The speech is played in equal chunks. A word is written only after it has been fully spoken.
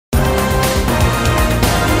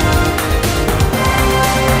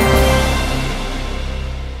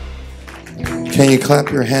Can you clap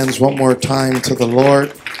your hands one more time to the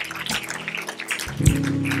Lord?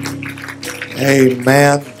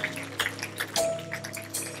 Amen.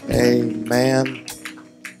 Amen.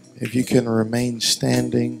 If you can remain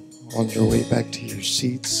standing on your way back to your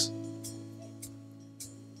seats.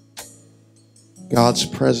 God's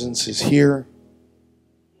presence is here.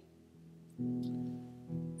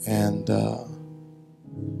 And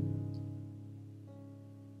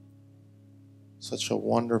such a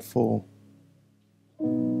wonderful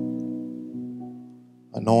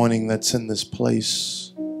anointing that's in this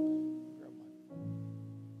place.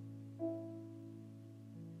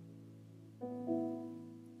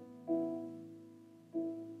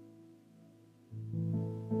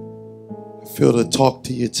 I feel to talk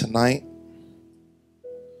to you tonight.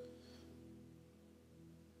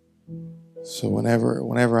 So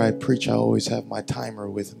whenever I preach, I always have my timer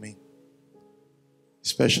with me,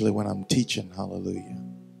 especially when I'm teaching. Hallelujah.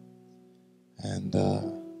 And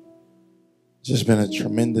it's just been a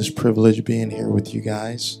tremendous privilege being here with you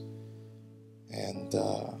guys. And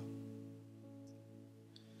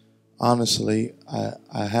honestly,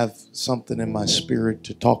 I have something in my spirit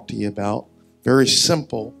to talk to you about. Very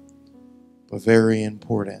simple, but very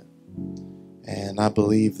important. And I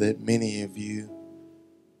believe that many of you,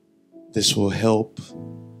 this will help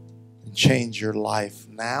and change your life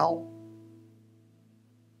now.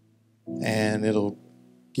 And it'll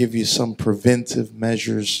give you some preventive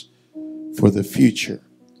measures for the future.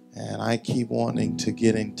 And I keep wanting to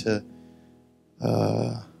get into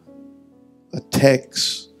a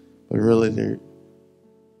text, but really the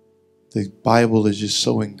Bible is just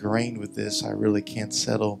so ingrained with this, I really can't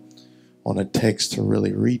settle on a text to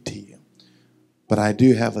really read to you. But I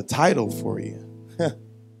do have a title for you.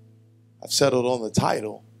 I've settled on the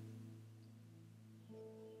title.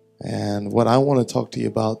 And what I want to talk to you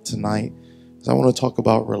about tonight is I want to talk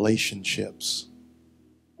about relationships.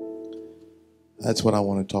 That's what I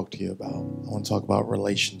want to talk to you about. I want to talk about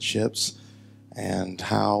relationships and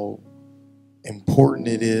how important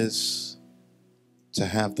it is to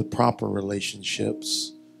have the proper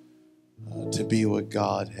relationships to be what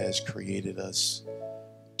God has created us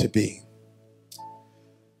to be.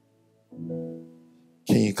 Can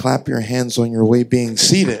you clap your hands on your way being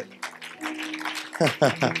seated?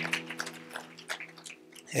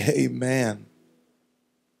 Amen.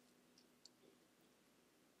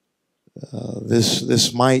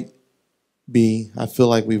 This might be, I feel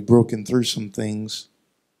like we've broken through some things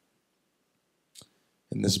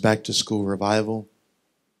in this back to school revival.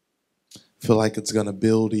 I feel like it's going to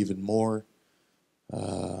build even more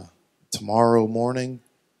tomorrow morning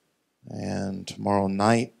and tomorrow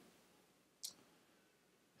night.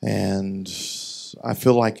 And I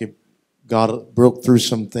feel like God broke through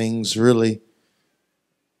some things. Really,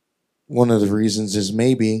 one of the reasons is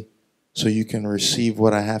maybe so you can receive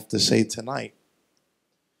what I have to say tonight.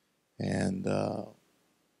 And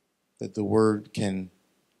that the word can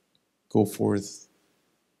go forth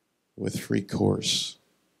with free course.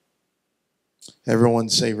 Everyone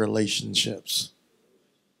say relationships.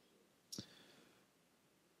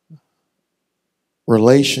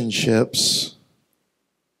 Relationships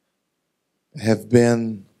have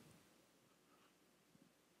been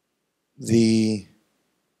the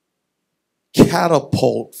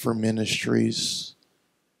catapult for ministries,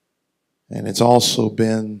 and it's also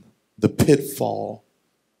been the pitfall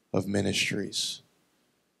of ministries.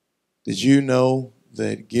 Did you know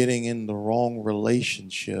that getting in the wrong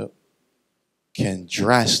relationship can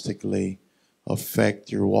drastically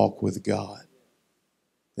affect your walk with God?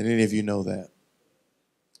 Did any of you know that?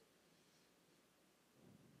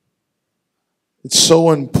 It's so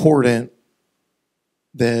important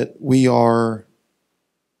that we are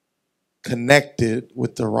connected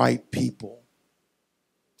with the right people.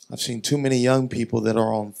 I've seen too many young people that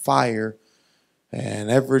are on fire,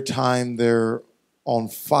 and every time they're on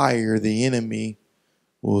fire, the enemy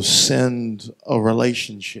will send a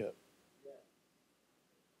relationship.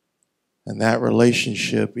 And that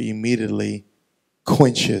relationship immediately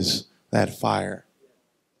quenches that fire.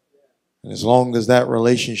 And as long as that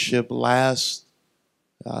relationship lasts,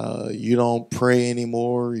 you don't pray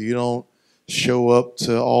anymore. You don't show up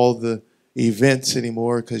to all the events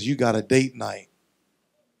anymore because you got a date night.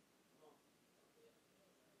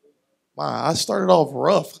 I started off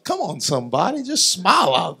rough. Come on, somebody. Just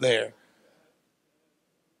smile out there.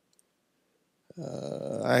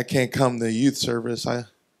 I can't come to youth service.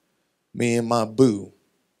 Me and my boo,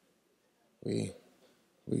 we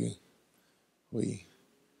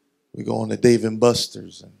go on to Dave and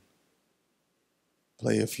Buster's and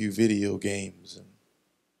play a few video games.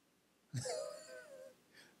 And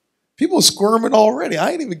people squirming already.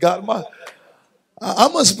 I ain't even got my I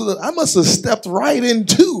must have stepped right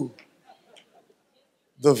into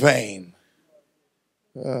the vein.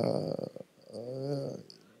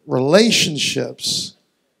 Relationships,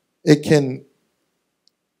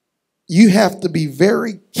 you have to be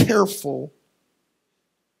very careful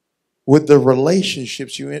with the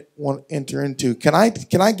relationships you want to enter into. Can I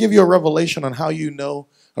give you a revelation on how you know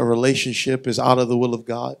a relationship is out of the will of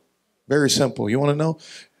God? Very simple. You want to know?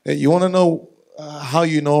 You want to know how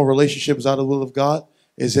you know a relationship is out of the will of God?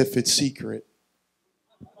 Is if it's secret.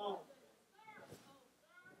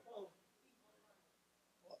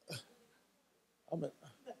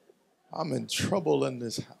 I'm in trouble in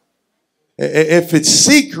this house. If it's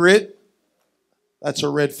secret, that's a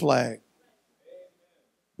red flag.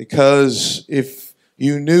 Because if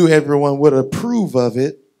you knew everyone would approve of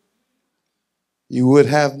it, you would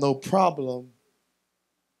have no problem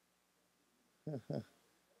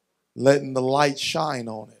letting the light shine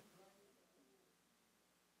on it.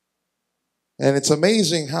 And it's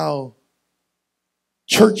amazing how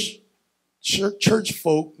church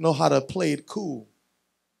folk know how to play it cool.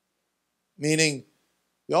 Meaning,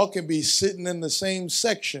 y'all can be sitting in the same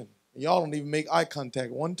section. And y'all don't even make eye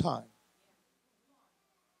contact one time.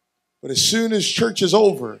 But as soon as church is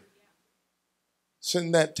over,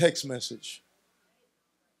 send that text message.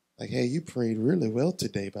 Like, hey, you prayed really well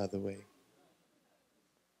today, by the way.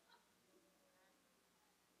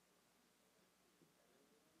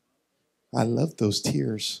 I love those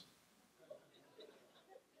tears.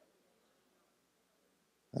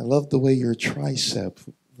 I love the way your tricep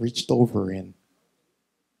reached over and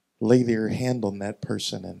laid your hand on that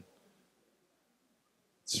person, and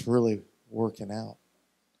it's really working out.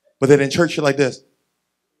 But then in church, you're like this.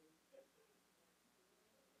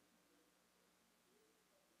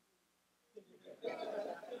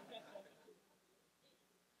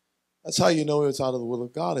 That's how you know it's out of the will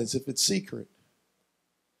of God, is if it's secret.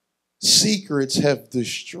 Secrets have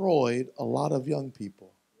destroyed a lot of young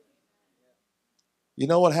people. You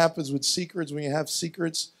know what happens with secrets? When you have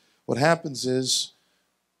secrets, what happens is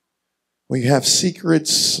when you have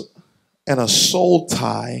secrets and a soul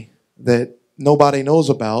tie that nobody knows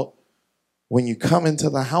about, when you come into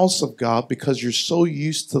the house of God, because you're so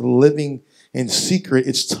used to living in secret,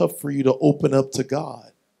 it's tough for you to open up to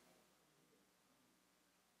God.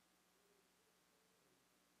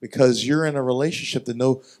 Because you're in a relationship that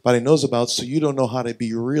nobody knows about, so you don't know how to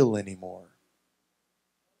be real anymore.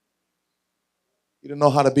 You don't know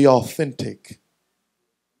how to be authentic.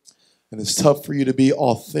 And it's tough for you to be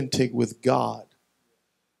authentic with God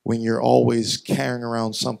when you're always carrying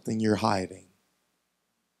around something you're hiding.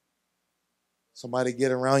 Somebody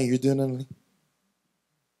get around you, you're doing anything.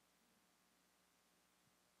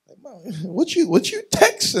 What you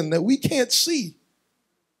texting that we can't see?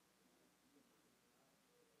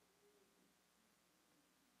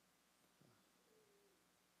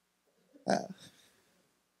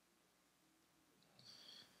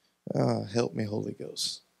 Help me, Holy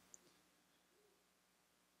Ghost.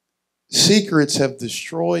 Secrets have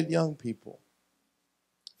destroyed young people.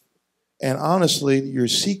 And honestly, your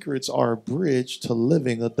secrets are a bridge to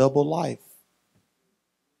living a double life.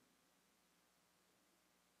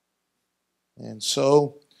 And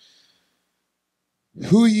so,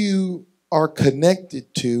 who you are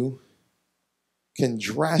connected to can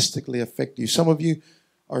drastically affect you. Some of you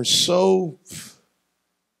are so,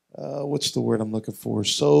 what's the word I'm looking for?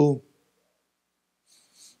 So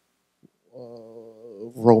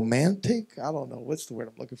romantic? I don't know. What's the word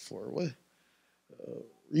I'm looking for?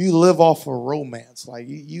 You live off of romance. Like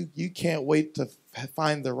you can't wait to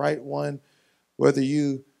find the right one, whether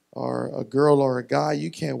you are a girl or a guy.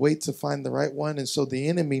 You can't wait to find the right one. And so the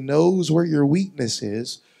enemy knows where your weakness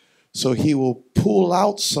is. So he will pull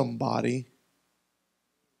out somebody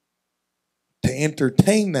to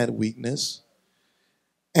entertain that weakness.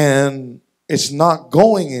 And it's not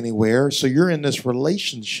going anywhere. So you're in this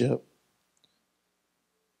relationship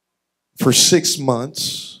for 6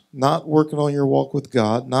 months, not working on your walk with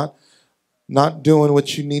God, not doing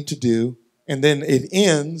what you need to do, and then it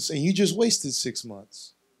ends and you just wasted 6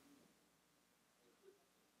 months.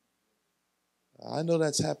 I know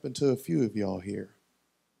that's happened to a few of y'all here.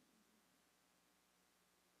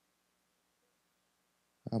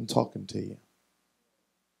 I'm talking to you.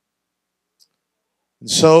 And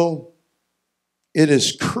so it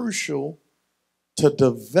is crucial to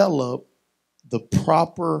develop the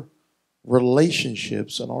proper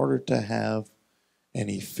relationships in order to have an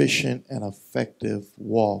efficient and effective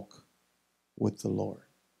walk with the Lord.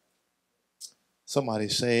 Somebody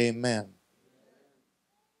say amen.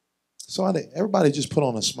 Everybody just put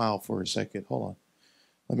on a smile for a second. Hold on.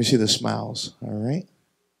 Let me see the smiles. All right.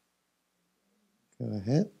 Go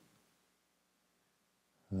ahead.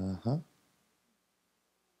 Uh-huh.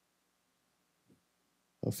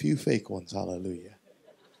 A few fake ones, hallelujah.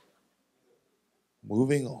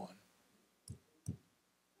 Moving on.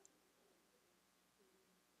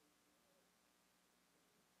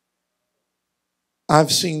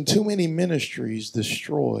 I've seen too many ministries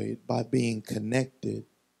destroyed by being connected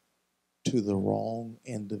to the wrong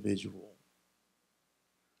individual.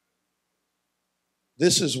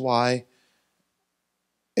 This is why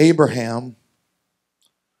Abraham,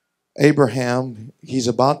 he's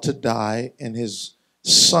about to die, and his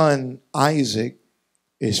son Isaac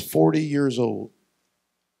is 40 years old.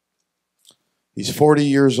 He's 40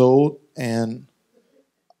 years old, and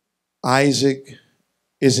Isaac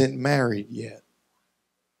isn't married yet.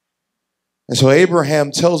 And so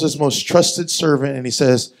Abraham tells his most trusted servant, and he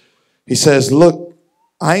says, look,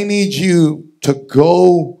 I need you to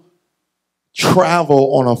go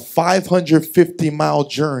travel on a 550-mile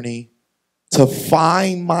journey to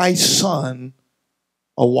find my son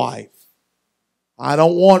a wife. I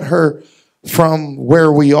don't want her from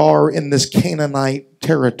where we are in this Canaanite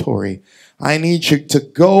territory. I need you to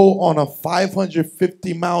go on a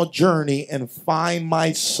 550-mile journey and find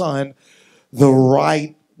my son the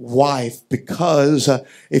right wife, because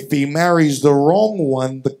if he marries the wrong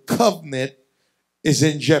one, the covenant is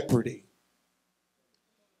in jeopardy.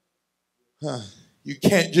 You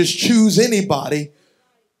can't just choose anybody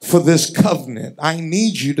for this covenant. I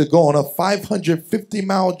need you to go on a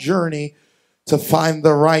 550-mile journey to find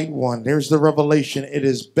the right one. There's the revelation. It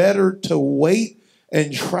is better to wait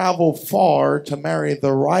and travel far to marry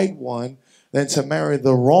the right one than to marry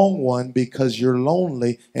the wrong one because you're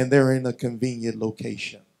lonely and they're in a convenient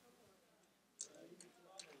location.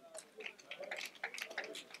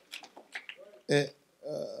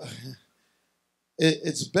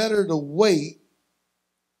 It's better to wait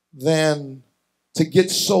than to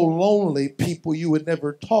get so lonely people you would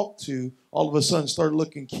never talk to all of a sudden start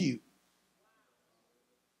looking cute.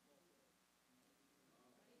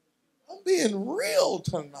 I'm being real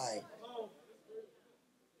tonight.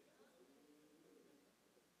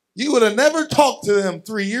 You would have never talked to them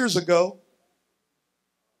 3 years ago,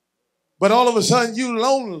 but all of a sudden you're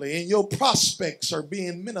lonely and your prospects are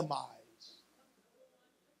being minimized.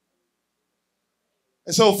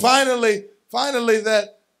 And so finally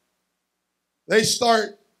that they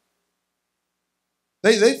start,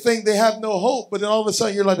 they think they have no hope, but then all of a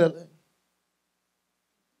sudden you're like,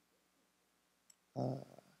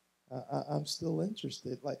 I'm still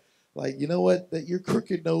interested. Like you know what? That your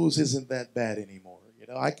crooked nose isn't that bad anymore. You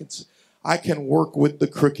know, I can work with the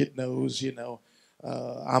crooked nose. You know,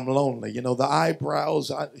 I'm lonely. You know, the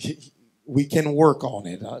eyebrows, we can work on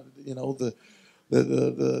it. You know, the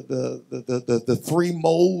three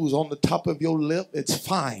moles on the top of your lip, it's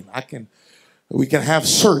fine. We can have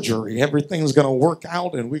surgery. Everything's going to work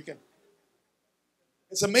out, and we can.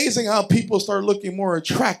 It's amazing how people start looking more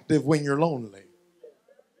attractive when you're lonely.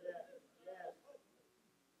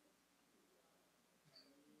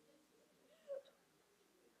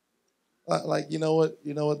 Like, you know what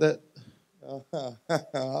that,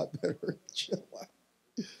 I better chill out.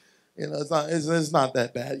 You know, it's not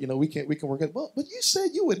that bad. You know, we can work it. But you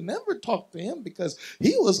said you would never talk to him because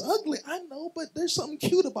he was ugly. I know, but there's something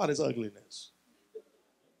cute about his ugliness.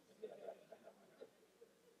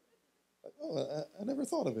 Oh, I never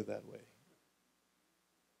thought of it that way.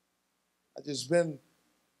 I just been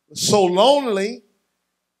so lonely,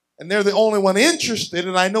 and they're the only one interested,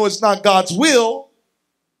 and I know it's not God's will.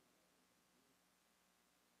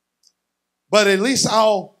 But at least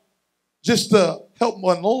I'll, just to help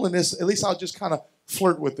my loneliness, at least I'll just kind of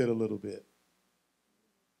flirt with it a little bit.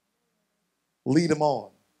 Lead them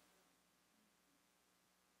on.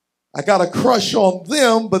 I got a crush on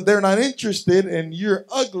them, but they're not interested, and you're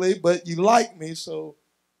ugly, but you like me, so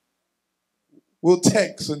we'll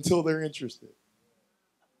text until they're interested.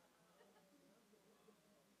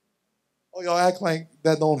 Oh, y'all act like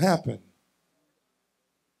that don't happen.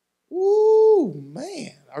 Ooh,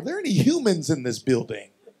 man. Are there any humans in this building?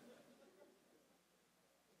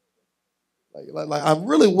 Like I'm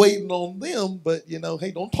really waiting on them, but, you know,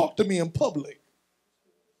 hey, don't talk to me in public.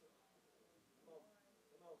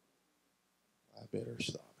 I better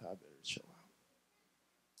stop. I better chill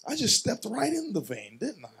out. I just stepped right in the vein,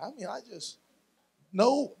 didn't I? I mean, just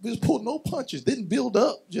pulled no punches. Didn't build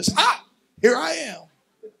up. Just, here I am.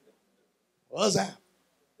 What's that?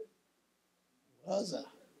 What's that?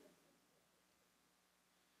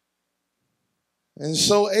 And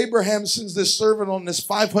so Abraham sends this servant on this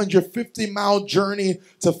 550-mile journey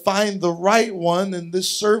to find the right one. And this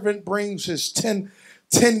servant brings his 10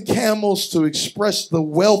 camels to express the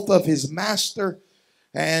wealth of his master.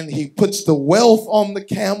 And he puts the wealth on the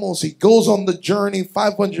camels. He goes on the journey,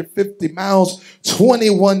 550 miles,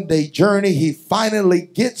 21-day journey. He finally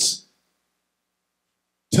gets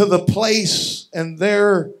to the place, and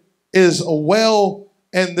there is a well,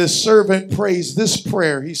 and this servant prays this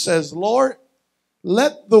prayer. He says, Lord,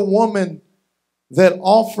 let the woman that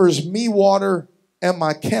offers me water and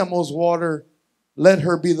my camels water, let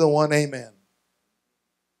her be the one. Amen.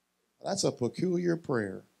 That's a peculiar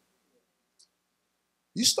prayer.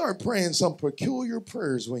 You start praying some peculiar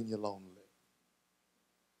prayers when you're lonely.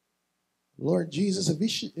 Lord Jesus,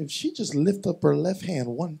 if she just lift up her left hand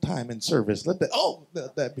one time in service, let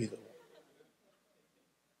that be the one.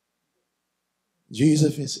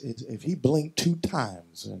 Jesus, if he blinked 2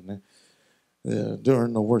 times and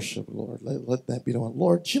during the worship, Lord, let that be the one.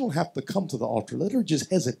 Lord, she don't have to come to the altar. Let her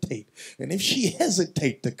just hesitate. And if she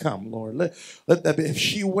hesitate to come, Lord, let that be. If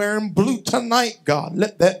she wearing blue tonight, God,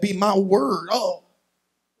 let that be my word. Oh,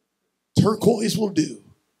 turquoise will do.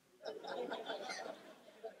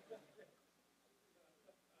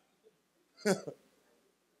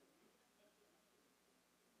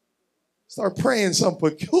 Start praying some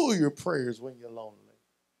peculiar prayers when you're lonely.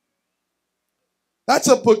 That's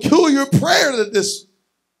a peculiar prayer that this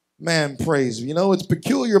man prays. You know, it's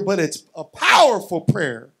peculiar, but it's a powerful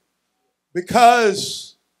prayer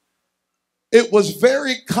because it was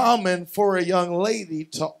very common for a young lady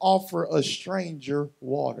to offer a stranger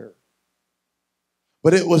water.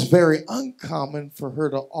 But it was very uncommon for her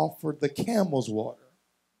to offer the camel's water.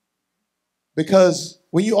 Because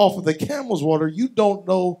when you offer the camel's water, you don't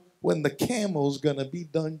know when the camel's going to be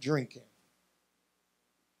done drinking.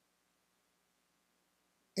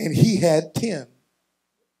 And he had 10.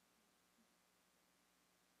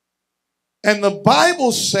 And the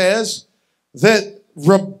Bible says that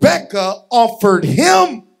Rebekah offered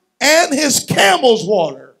him and his camel's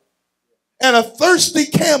water. And a thirsty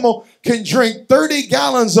camel can drink 30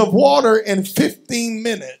 gallons of water in 15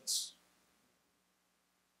 minutes.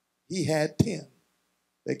 He had 10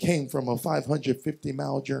 that came from a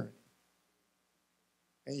 550-mile journey.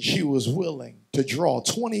 And she was willing to draw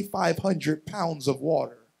 2,500 pounds of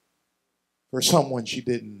water for someone she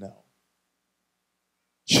didn't know.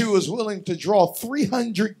 She was willing to draw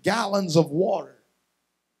 300 gallons of water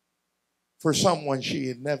for someone she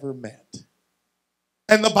had never met.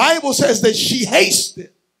 And the Bible says that she hasted.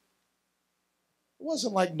 It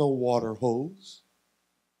wasn't like no water hose.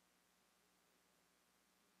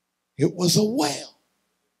 It was a well.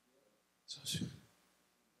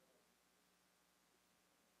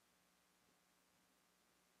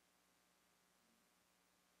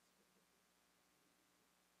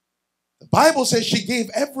 The Bible says she gave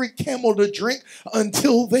every camel to drink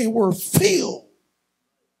until they were filled.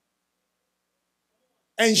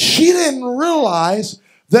 And she didn't realize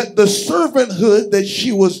that the servanthood that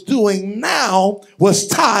she was doing now was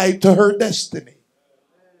tied to her destiny.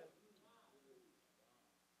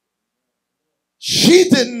 She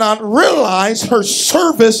did not realize her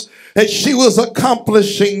service that she was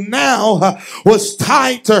accomplishing now was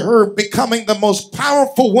tied to her becoming the most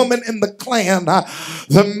powerful woman in the clan,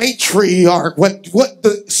 the matriarch. What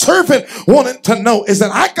the servant wanted to know is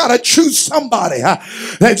that I got to choose somebody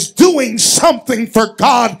that's doing something for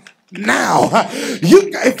God now.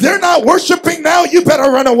 If they're not worshiping now, you better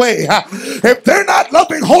run away. If they're not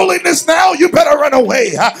loving holiness now, you better run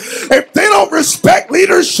away. If they don't respect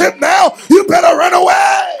leadership now, you better run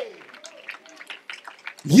away.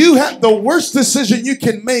 You have the worst decision you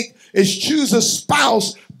can make is choose a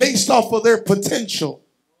spouse based off of their potential.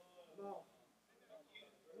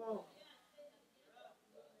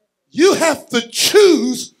 You have to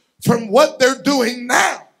choose from what they're doing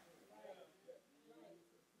now.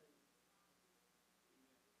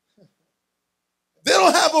 They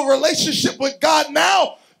don't have a relationship with God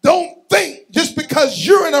now. Don't think just because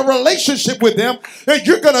you're in a relationship with them that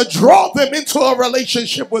you're going to draw them into a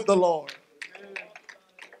relationship with the Lord.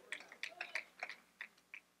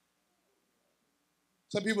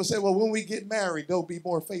 Some people say, well, when we get married, they'll be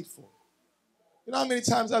more faithful. You know how many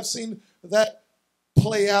times I've seen that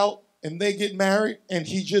play out and they get married and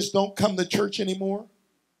he just don't come to church anymore?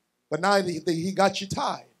 But now he got you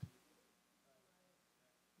tied.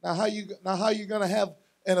 Now how you going to have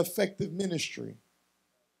an effective ministry?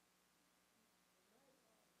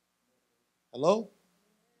 Hello?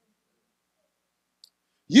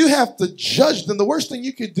 You have to judge them. The worst thing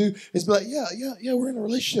you could do is be like, yeah, we're in a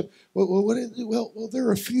relationship. Well,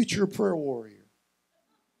 they're a future prayer warrior.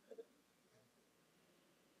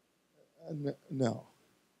 No.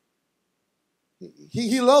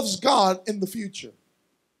 He loves God in the future.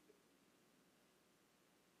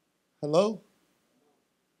 Hello?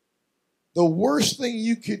 The worst thing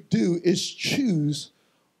you could do is choose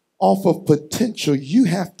off of potential. You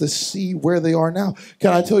have to see where they are now.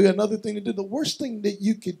 Can I tell you another thing to do? The worst thing that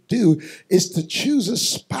you could do is to choose a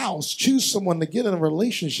spouse, choose someone to get in a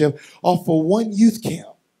relationship off of one youth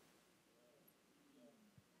camp.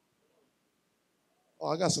 Oh,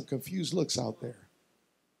 I got some confused looks out there.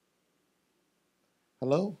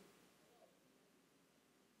 Hello?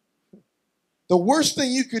 The worst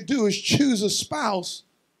thing you could do is choose a spouse,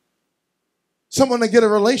 someone to get a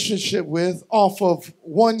relationship with off of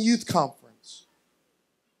one youth conference.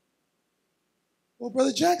 Well,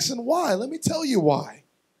 Brother Jackson, why? Let me tell you why.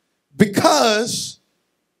 Because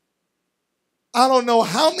I don't know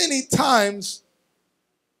how many times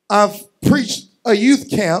I've preached a youth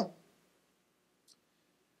camp,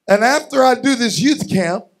 and after I do this youth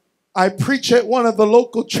camp, I preach at one of the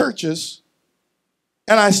local churches,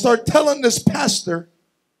 and I start telling this pastor,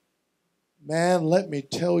 man, let me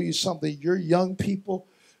tell you something. Your young people,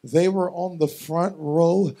 they were on the front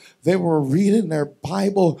row. They were reading their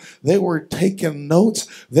Bible. They were taking notes.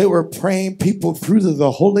 They were praying people through to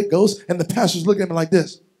the Holy Ghost. And the pastor's looking at me like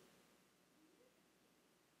this.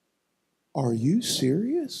 Are you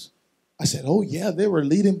serious? I said, oh, yeah, they were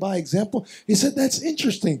leading by example. He said, that's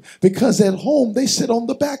interesting because at home they sit on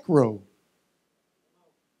the back row.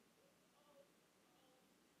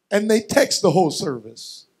 And they text the whole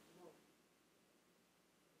service.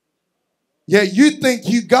 Yeah, you think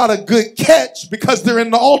you got a good catch because they're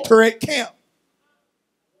in the altar at camp.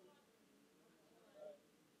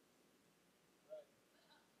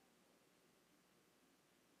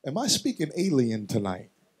 Am I speaking alien tonight?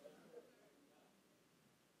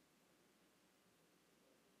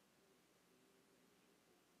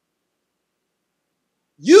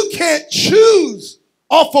 You can't choose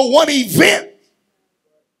off of one event.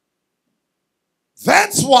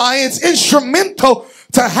 That's why it's instrumental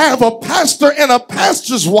to have a pastor and a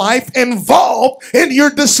pastor's wife involved in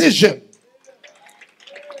your decision.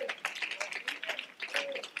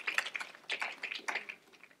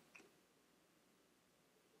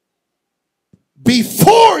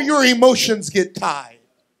 Before your emotions get tied.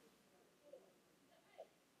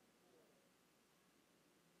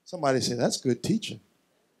 Somebody say, that's good teaching.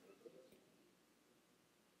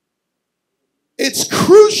 It's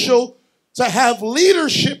crucial to have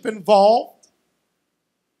leadership involved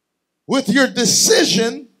with your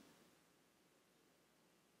decision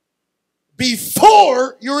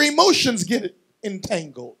before your emotions get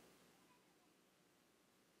entangled.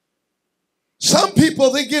 Some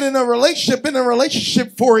people, they get in a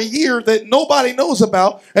relationship for a year that nobody knows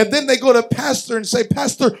about, and then they go to pastor and say,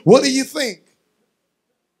 Pastor, what do you think?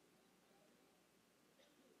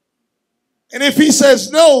 And if he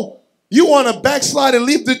says no, you want to backslide and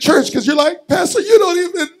leave the church because you're like, Pastor, you don't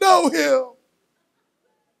even know him.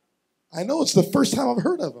 I know it's the first time I've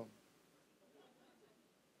heard of him.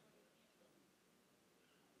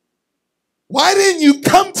 Why didn't you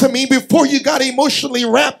come to me before you got emotionally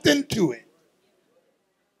wrapped into it?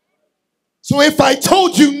 So if I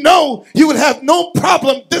told you no, you would have no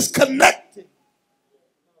problem disconnecting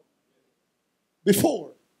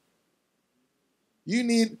before. You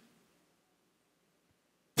need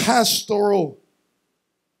pastoral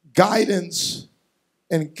guidance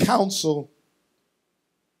and counsel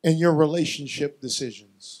in your relationship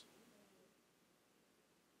decisions.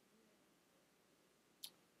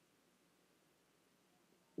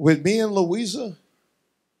 With me and Louisa,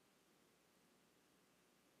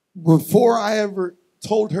 before I ever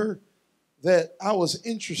told her that I was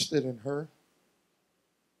interested in her,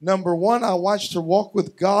 number one, I watched her walk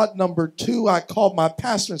with God. Number two, I called my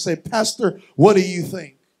pastor and said, Pastor, what do you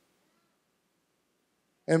think?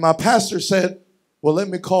 And my pastor said, well, let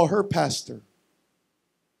me call her pastor.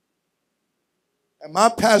 And my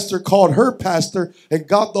pastor called her pastor and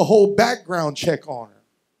got the whole background check on her.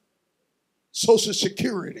 Social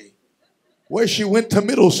Security, where she went to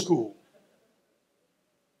middle school.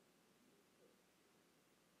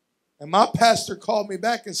 And my pastor called me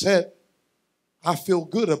back and said, I feel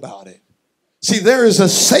good about it. See, there is a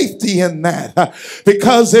safety in that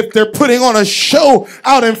because if they're putting on a show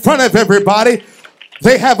out in front of everybody,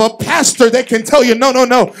 they have a pastor that can tell you, no,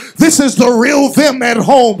 this is the real them at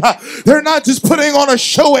home. They're not just putting on a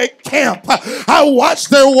show at camp. I watched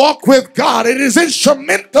their walk with God. It is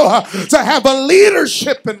instrumental to have a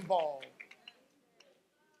leadership involved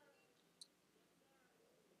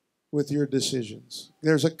with your decisions.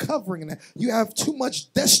 There's a covering in that. You have too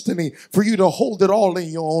much destiny for you to hold it all in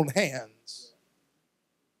your own hands.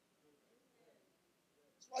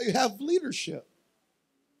 That's why you have leadership.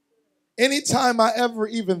 Anytime I ever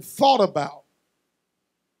even thought about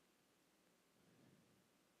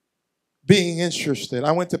being interested.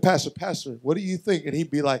 I went to Pastor, what do you think? And he'd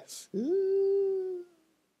be like,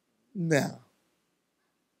 nah.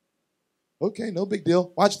 Okay, no big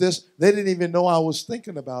deal. Watch this. They didn't even know I was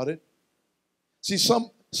thinking about it. See,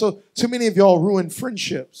 so too many of y'all ruin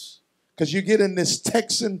friendships because you get in this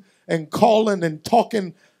texting and calling and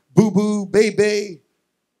talking boo-boo, baby,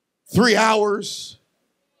 3 hours.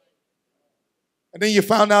 And then you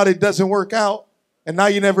found out it doesn't work out. And now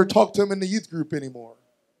you never talk to them in the youth group anymore.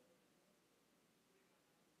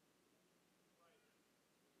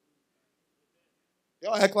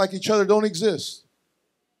 Y'all act like each other don't exist.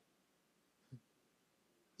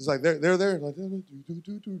 It's like they're there. Like,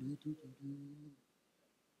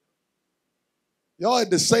 y'all at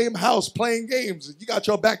the same house playing games. And you got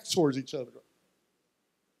your back towards each other.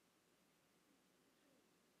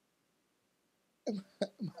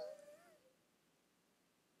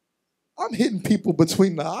 I'm hitting people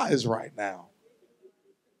between the eyes right now.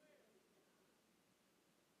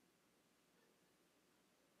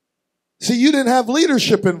 See, you didn't have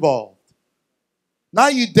leadership involved. Now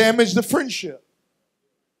you damaged the friendship.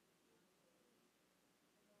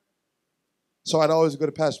 So I'd always go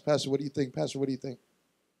to Pastor, what do you think? Pastor, what do you think?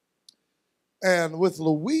 And with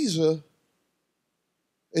Louisa,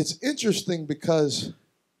 it's interesting because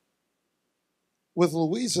with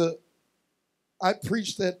Louisa, I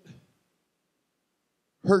preached at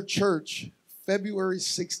her church February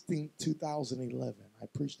 16th, 2011. I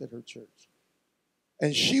preached at her church.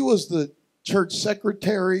 And she was the church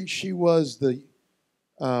secretary. She was the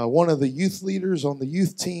one of the youth leaders on the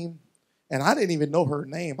youth team. And I didn't even know her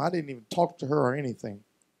name. I didn't even talk to her or anything.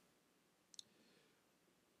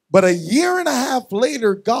 But a year and a half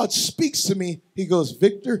later, God speaks to me. He goes,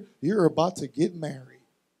 Victor, you're about to get married.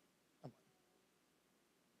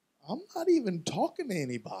 I'm not even talking to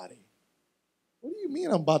anybody. What do you mean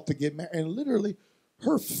I'm about to get married? And literally,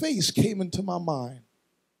 her face came into my mind.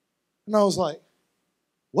 And I was like,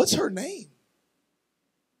 what's her name?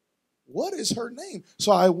 What is her name?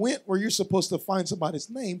 So I went where you're supposed to find somebody's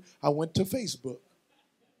name. I went to Facebook.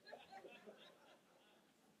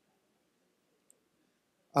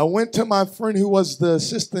 I went to my friend who was the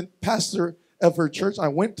assistant pastor of her church. I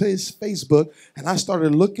went to his Facebook and I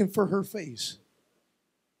started looking for her face.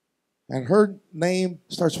 And her name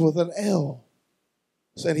starts with an L.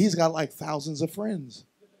 Said he's got like thousands of friends.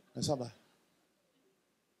 And so I'm like,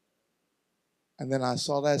 and then I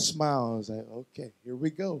saw that smile. I was like, okay, here we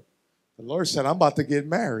go. The Lord said, I'm about to get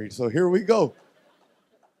married. So here we go.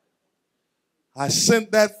 I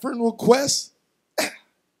sent that friend request.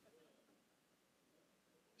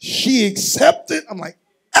 She accepted. I'm like,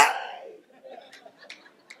 ah.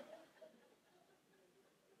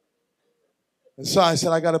 And so I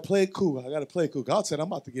said, I got to play it cool. I got to play it cool. God said, I'm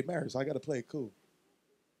about to get married, so I got to play it cool.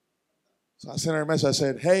 So I sent her a message. I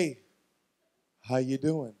said, hey, how you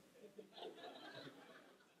doing?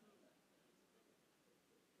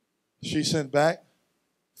 She sent back,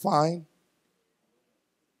 fine.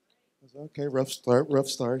 I said, okay, rough start.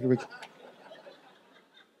 Here we go.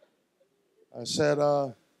 I said,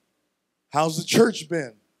 how's the church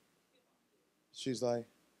been? She's like,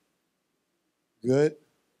 good.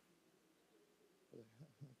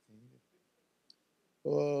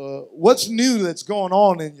 What's new that's going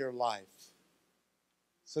on in your life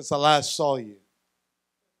since I last saw you?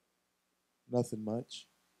 Nothing much.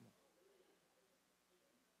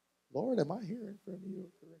 Lord, am I hearing from you?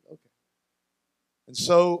 Okay. And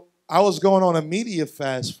so I was going on a media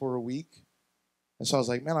fast for a week. And so I was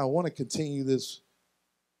like, man, I want to continue this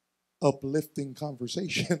uplifting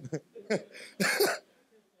conversation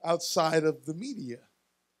outside of the media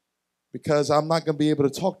because I'm not going to be able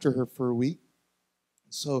to talk to her for a week.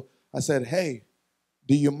 So I said, hey,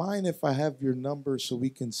 do you mind if I have your number so we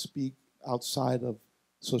can speak outside of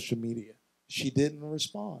social media? She didn't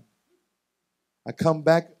respond. I come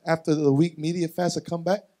back after the week media fast. I come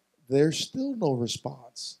back. There's still no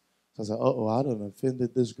response. So I was like, I done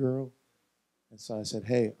offended this girl. And so I said,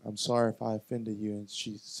 hey, I'm sorry if I offended you. And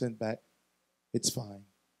she sent back, it's fine.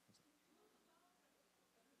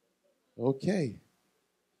 Okay.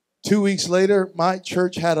 2 weeks later, my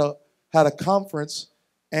church had a conference,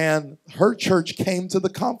 and her church came to the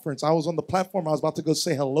conference. I was on the platform. I was about to go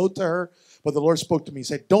say hello to her, but the Lord spoke to me. He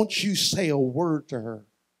said, don't you say a word to her.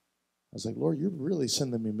 I was like, Lord, you're really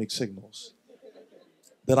sending me mixed signals.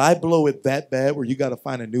 Did I blow it that bad where you got to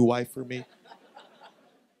find a new wife for me?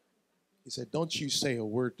 He said, don't you say a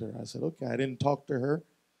word to her. I said, okay. I didn't talk to her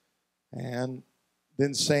and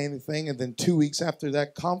didn't say anything. And then 2 weeks after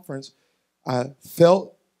that conference, I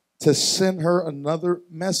felt to send her another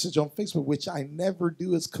message on Facebook, which I never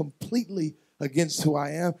do. It's completely against who I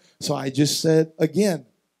am. So I just said again,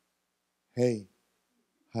 hey,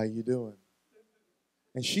 how you doing?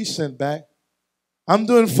 And she sent back, I'm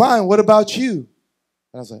doing fine. What about you?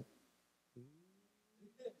 And I was like,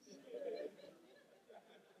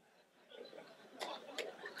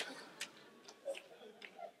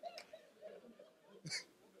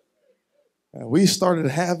 and we started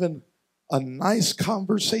having a nice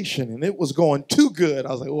conversation, and it was going too good. I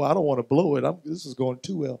was like, oh, I don't want to blow it. This is going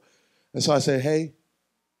too well. And so I said, hey,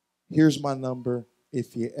 here's my number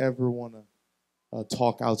if you ever want to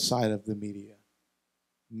talk outside of the media.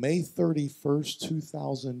 May 31st,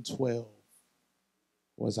 2012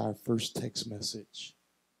 was our first text message.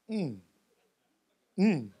 Mm,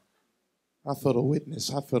 mm. I felt a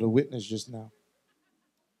witness. I felt a witness just now.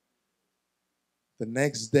 The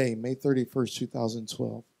next day, May 31st,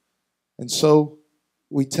 2012. And so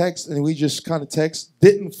we text and we just kind of text.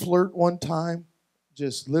 Didn't flirt one time.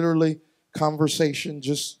 Just literally conversation,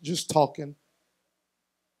 just talking.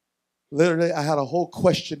 Literally, I had a whole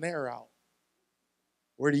questionnaire out.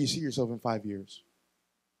 Where do you see yourself in 5 years?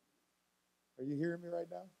 Are you hearing me right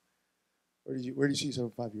now? Where do you see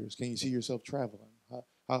yourself in 5 years? Can you see yourself traveling?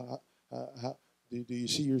 How do you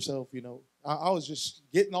see yourself? I was just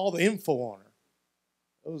getting all the info on her.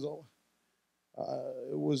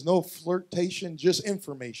 It was no flirtation, just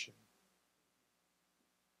information.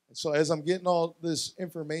 And so as I'm getting all this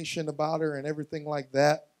information about her and everything like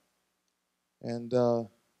that, and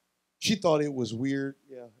she thought it was weird.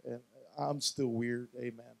 Yeah, and I'm still weird.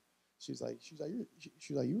 Amen. She's like, you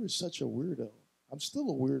were such a weirdo. I'm still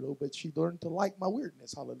a weirdo, but she learned to like my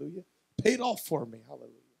weirdness. Hallelujah. Paid off for me.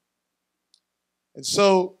 Hallelujah. And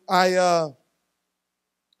so I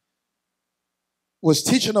was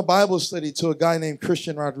teaching a Bible study to a guy named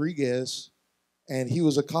Christian Rodriguez, and he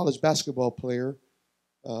was a college basketball player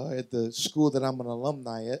at the school that I'm an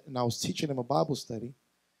alumni at, and I was teaching him a Bible study.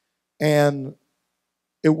 And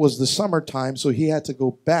it was the summertime, so he had to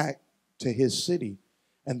go back to his city.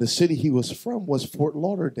 And the city he was from was Fort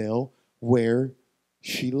Lauderdale, where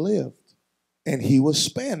she lived. And he was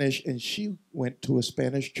Spanish, and she went to a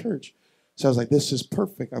Spanish church. So I was like, this is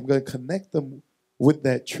perfect. I'm going to connect them with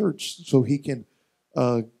that church so he can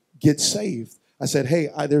get saved. I said, hey,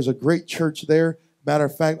 there's a great church there. Matter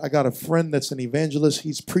of fact, I got a friend that's an evangelist.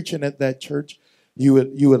 He's preaching at that church. You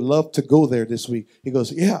would love to go there this week. He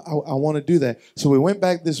goes, yeah, I want to do that. So we went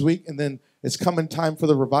back this week, and then it's coming time for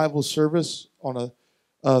the revival service on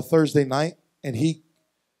a Thursday night. And he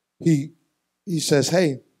says,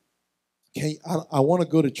 hey, I want to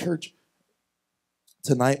go to church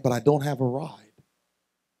tonight, but I don't have a ride.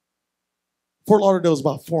 Fort Lauderdale is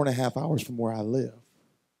about 4.5 hours from where I live.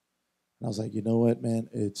 And I was like, you know what, man?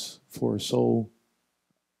 It's for a soul.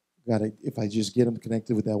 If I just get him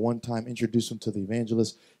connected with that one time, introduce him to the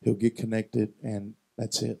evangelist, he'll get connected, and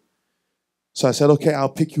that's it. So I said, okay, I'll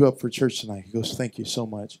pick you up for church tonight. He goes, thank you so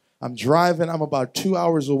much. I'm driving. I'm about 2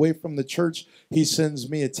 hours away from the church. He sends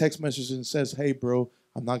me a text message and says, hey, bro,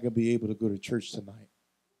 I'm not going to be able to go to church tonight.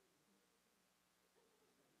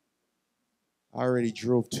 I already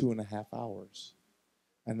drove 2.5 hours.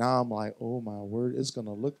 And now I'm like, oh, my word, it's going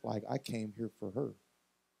to look like I came here for her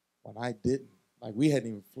when I didn't. Like, we hadn't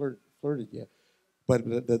even flirted yet. But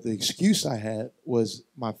the excuse I had was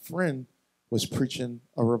my friend was preaching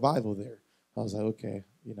a revival there. I was like, okay,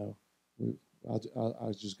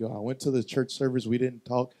 I'll just go. I went to the church service. We didn't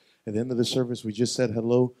talk. At the end of the service, we just said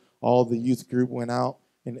hello. All the youth group went out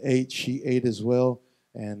and ate. She ate as well.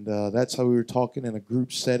 And that's how we were talking in a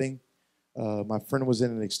group setting. My friend was in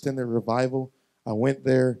an extended revival. I went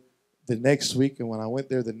there the next week. And when I went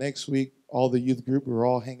there the next week, all the youth group were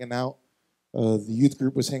all hanging out. The youth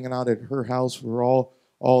group was hanging out at her house. We were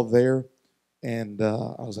all there. And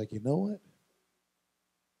I was like, you know what?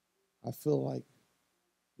 I feel like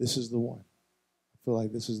this is the one. I feel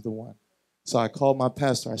like this is the one. So I called my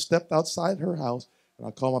pastor. I stepped outside her house, and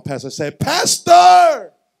I called my pastor. I said,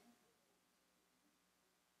 Pastor!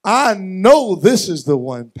 I know this is the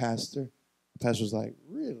one, Pastor. The pastor was like,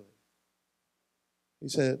 really? He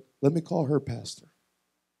said, let me call her pastor.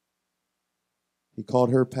 He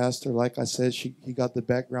called her pastor. Like I said, he got the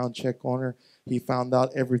background check on her. He found out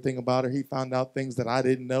everything about her. He found out things that I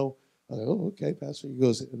didn't know. I was like, oh, okay, Pastor. He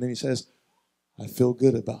goes, and then he says, I feel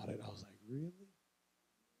good about it. I was like, really?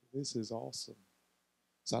 This is awesome.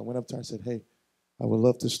 So I went up to her and said, hey, I would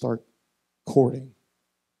love to start courting.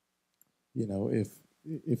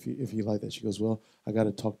 If you like that. She goes, well, I got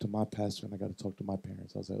to talk to my pastor and I got to talk to my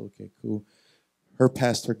parents. I was like, okay, cool. Her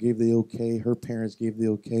pastor gave the okay. Her parents gave the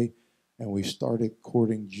okay. And we started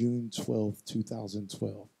courting June 12th,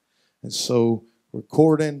 2012. And so we're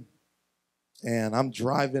courting, and I'm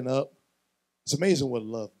driving up. It's amazing what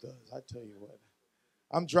love does. I tell you what.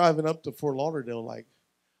 I'm driving up to Fort Lauderdale like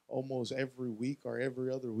almost every week or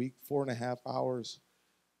every other week, 4.5 hours.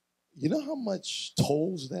 You know how much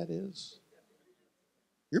tolls that is?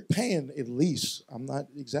 You're paying at least, I'm not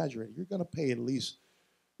exaggerating, you're going to pay at least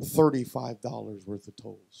 $35 worth of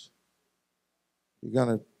tolls. You're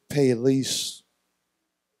going to pay at least,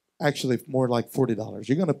 actually more like $40.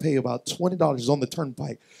 You're going to pay about $20 on the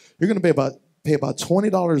turnpike. You're going to pay about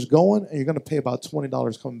 $20 going, and you're going to pay about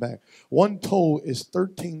 $20 coming back. One toll is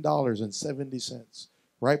 $13.70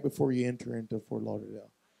 right before you enter into Fort Lauderdale.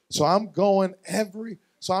 So I'm going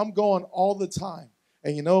all the time.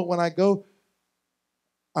 And you know, when I go,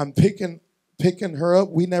 I'm picking her up.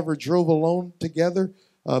 We never drove alone together.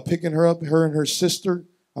 Picking her up, her and her sister.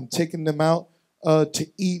 I'm taking them out to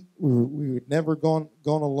eat. We had never gone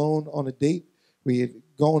alone on a date. We had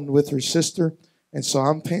gone with her sister, and so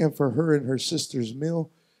I'm paying for her and her sister's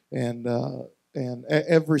meal. And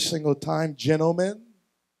every single time, gentlemen,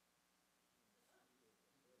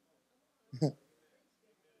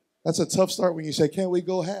 that's a tough start when you say, "Can't we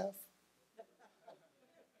go half?"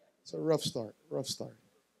 It's a rough start. Rough start.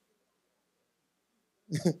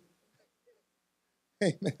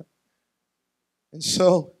 Amen. And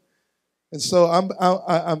so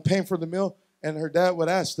I'm paying for the meal, and her dad would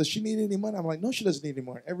ask, "Does she need any money?" I'm like, "No, she doesn't need any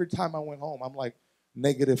money." Every time I went home, I'm like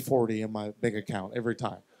 -40 in my bank account every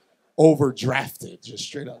time, overdrafted, just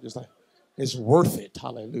straight up, just like it's worth it.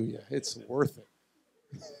 Hallelujah, it's worth it.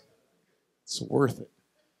 It's worth it.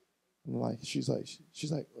 I'm like, she's like,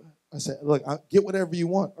 I said, "Look, get whatever you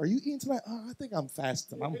want. Are you eating tonight?" "Oh, I think I'm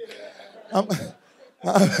fasting.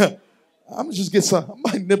 I'm just get some. I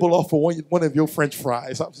might nibble off of one of your French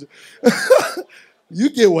fries. You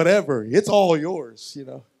get whatever. It's all yours, you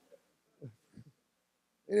know."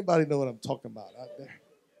 Anybody know what I'm talking about out there?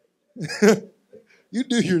 You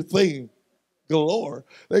do your thing galore.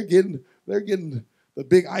 They're getting the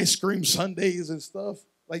big ice cream sundaes and stuff.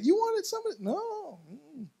 Like, you wanted some of it? No.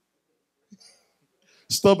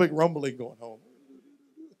 Stomach rumbling going home.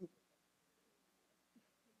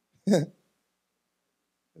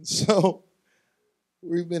 And so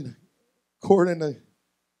we've been courting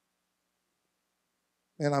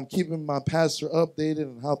and I'm keeping my pastor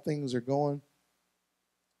updated on how things are going.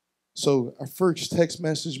 So our first text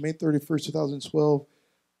message, May 31st, 2012.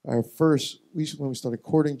 When we started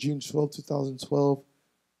courting, June 12th, 2012.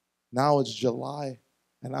 Now it's July,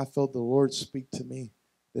 and I felt the Lord speak to me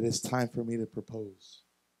that it's time for me to propose.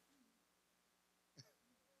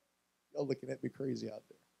 Y'all looking at me crazy out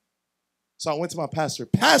there. So I went to my pastor.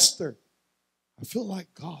 "Pastor, I feel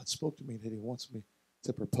like God spoke to me that he wants me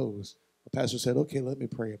to propose." The pastor said, "Okay, let me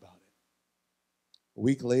pray about it." A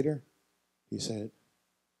week later, he said,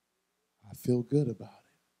 "I feel good about it."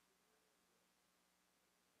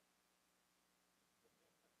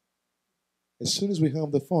 As soon as we hung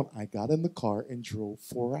up the phone, I got in the car and drove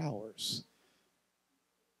 4 hours.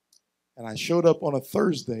 And I showed up on a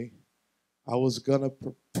Thursday. I was going to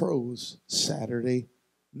propose Saturday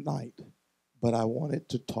night, but I wanted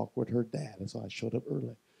to talk with her dad, and so I showed up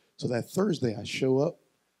early. So that Thursday, I show up,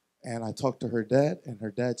 and I talked to her dad, and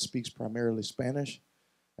her dad speaks primarily Spanish,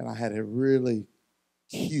 and I had it really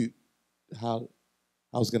cute how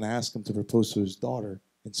I was going to ask him to propose to his daughter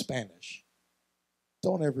in Spanish.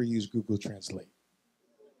 Don't ever use Google Translate.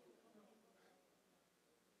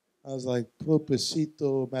 I was like,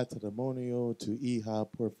 "Propósito matrimonio tu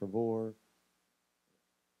hija, por favor."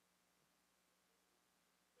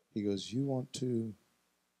 He goes, "You want to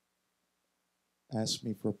ask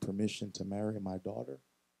me for permission to marry my daughter?"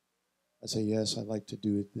 I said, "Yes, I'd like to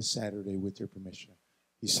do it this Saturday with your permission."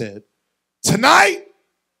 He said, "Tonight?"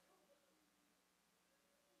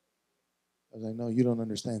 I was like, "No, you don't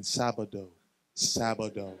understand. Sábado.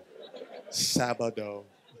 Sábado. Sábado."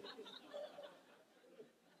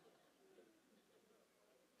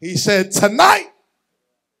 He said, "Tonight,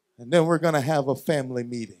 and then we're going to have a family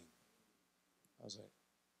meeting." I was like,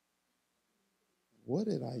 what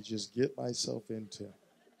did I just get myself into?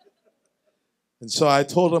 And so I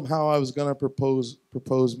told him how I was going to propose.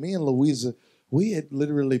 Me and Louisa, we had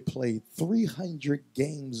literally played 300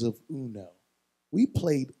 games of Uno. We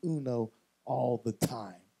played Uno all the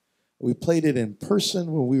time. We played it in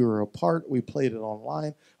person when we were apart. We played it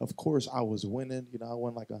online. Of course, I was winning. You know, I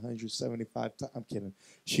won like 175 times. I'm kidding.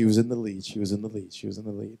 She was in the lead.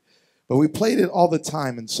 But we played it all the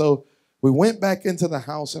time. And so we went back into the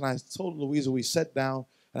house, and I told Louisa, we sat down,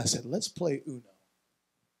 and I said, "Let's play Uno,"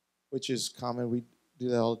 which is common. We do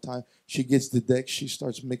that all the time. She gets the deck. She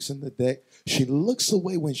starts mixing the deck. She looks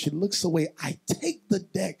away. When she looks away, I take the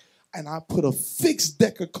deck, and I put a fixed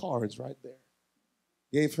deck of cards right there.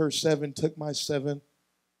 Gave her 7, took my 7,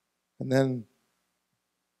 and then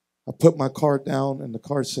I put my card down, and the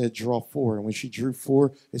card said, draw 4. And when she drew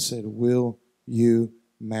 4, it said, will you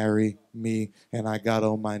marry me? And I got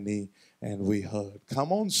on my knee, and we hugged.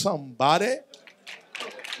 Come on, somebody.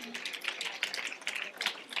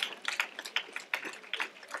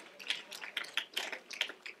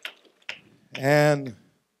 And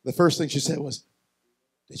the first thing she said was,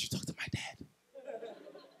 did you talk to my dad?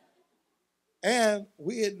 And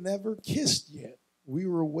we had never kissed yet. We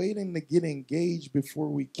were waiting to get engaged before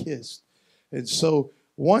we kissed. And so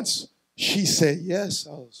once she said yes,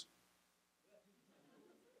 I was.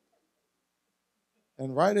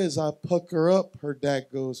 And right as I pucker up, her dad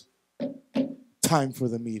goes, time for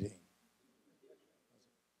the meeting.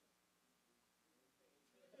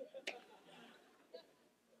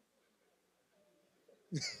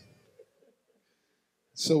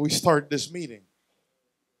 So we start this meeting.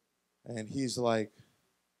 And he's like,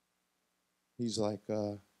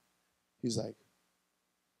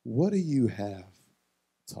 what do you have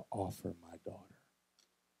to offer my daughter?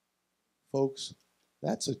 Folks,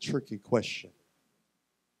 that's a tricky question.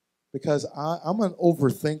 Because I'm an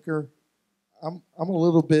overthinker. I'm a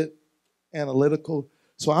little bit analytical.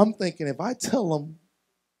 So I'm thinking if I tell them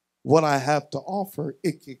what I have to offer,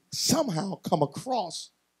 it could somehow come across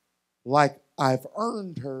like I've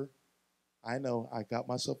earned her. I know I got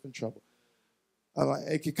myself in trouble.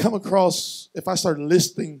 It could come across, if I start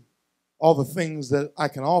listing all the things that I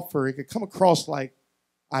can offer, it could come across like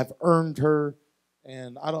I've earned her,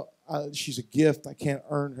 and she's a gift. I can't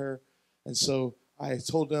earn her. And so I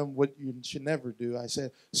told them what you should never do. I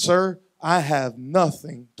said, sir, I have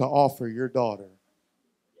nothing to offer your daughter.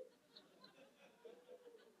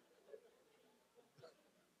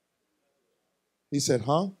 He said,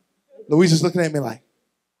 huh? Louise is looking at me like.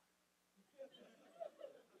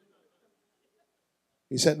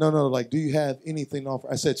 He said, no, like, do you have anything to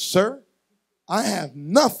offer? I said, sir, I have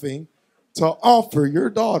nothing to offer your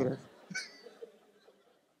daughter.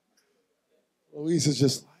 Louise is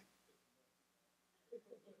just like.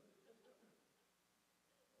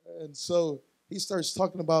 And so he starts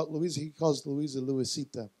talking about Louisa. He calls Louisa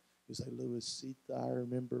Luisita. He's like, Luisita, I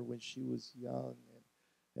remember when she was young,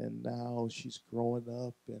 and now she's growing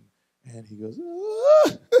up. And he goes,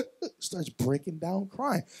 starts breaking down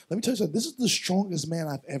crying. Let me tell you something. This is the strongest man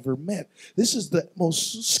I've ever met. This is the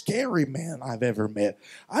most scary man I've ever met.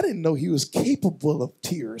 I didn't know he was capable of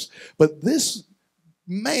tears. But this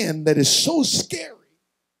man that is so scary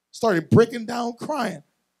started breaking down crying.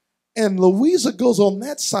 And Louisa goes on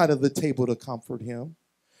that side of the table to comfort him.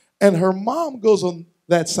 And her mom goes on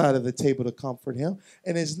that side of the table to comfort him.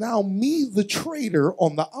 And it's now me, the traitor,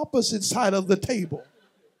 on the opposite side of the table.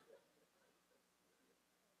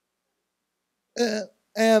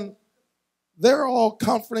 And they're all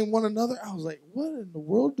comforting one another. I was like, what in the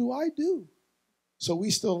world do I do? So we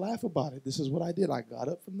still laugh about it. This is what I did. I got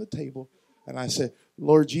up from the table and I said,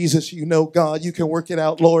 Lord Jesus, you know God. You can work it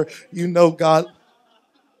out, Lord. You know God.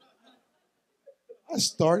 I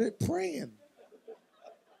started praying.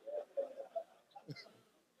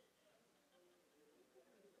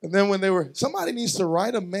 And then when somebody needs to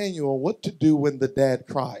write a manual what to do when the dad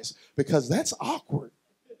cries, because that's awkward.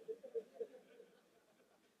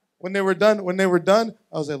 When they were done,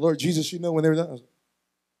 I was like, Lord Jesus, you know when they were done.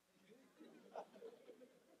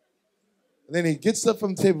 And then he gets up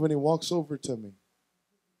from the table and he walks over to me.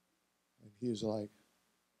 And he was like,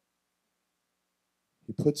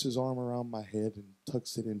 he puts his arm around my head and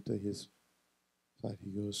tucks it into his side.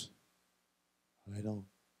 He goes, I don't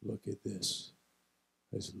look at this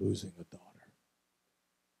as losing a daughter,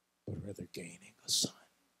 but rather gaining a son.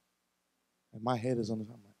 And my head is on the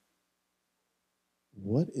side. I'm like,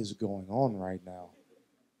 what is going on right now?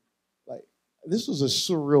 Like, this was a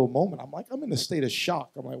surreal moment. I'm in a state of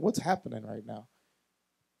shock. I'm like, what's happening right now?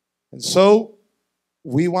 And so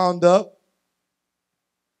we wound up.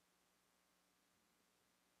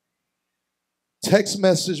 Text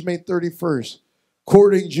message May 31st.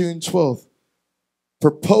 Courting June 12th.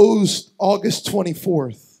 Proposed August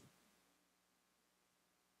 24th.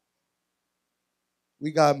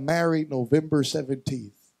 We got married November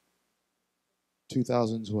 17th.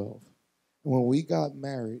 2012. And when we got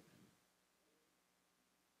married,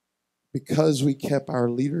 because we kept our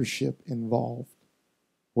leadership involved,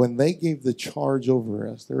 when they gave the charge over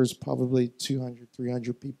us, there was probably 200,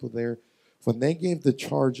 300 people there. When they gave the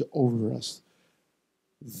charge over us,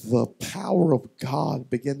 the power of God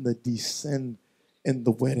began to descend in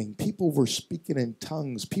the wedding. People were speaking in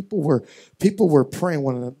tongues. People were praying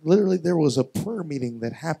one another. Literally, there was a prayer meeting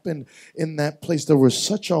that happened in that place. There was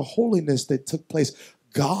such a holiness that took place.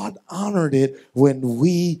 God honored it when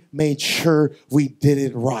we made sure we did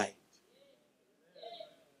it right.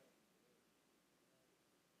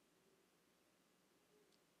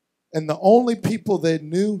 And the only people that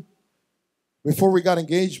knew before we got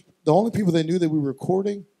engaged, the only people that knew that we were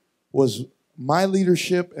recording was my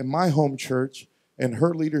leadership in my home church and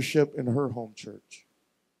her leadership in her home church.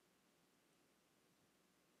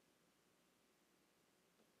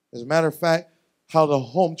 As a matter of fact, how the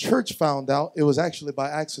home church found out, it was actually by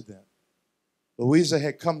accident. Louisa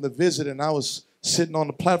had come to visit, and I was sitting on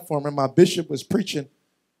the platform, and my bishop was preaching,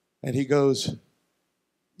 and he goes,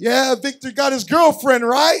 "Yeah, Victor got his girlfriend,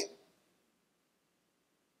 right?"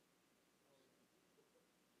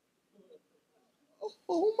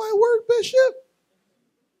 Oh, my word, Bishop.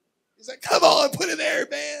 He's like, "Come on, put it there,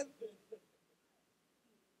 man."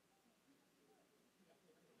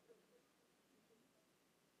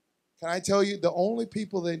 Can I tell you, the only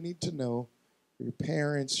people that need to know, your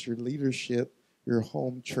parents, your leadership, your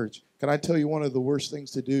home church. Can I tell you one of the worst things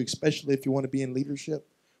to do, especially if you want to be in leadership?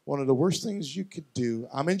 One of the worst things you could do,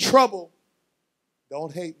 I'm in trouble,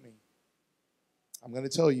 don't hate me. I'm going to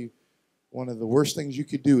tell you, one of the worst things you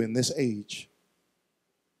could do in this age,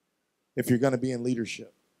 if you're going to be in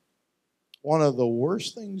leadership, one of the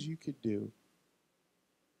worst things you could do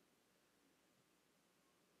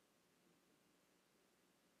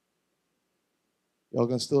y'all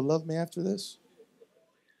gonna still love me after this?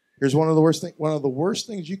 Here's one of the worst things. One of the worst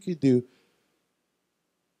things you could do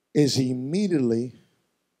is immediately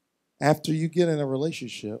after you get in a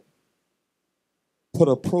relationship, put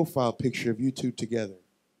a profile picture of you two together.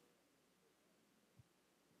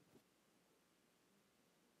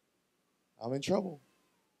 I'm in trouble.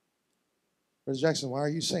 Brother Jackson, why are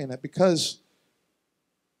you saying that? Because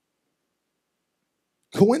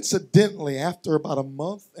coincidentally, after about a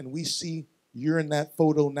month, and we see you're in that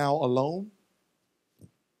photo now alone,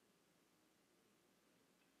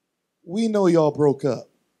 we know y'all broke up.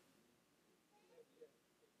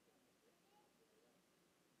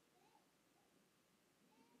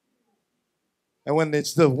 And when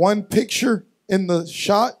it's the one picture in the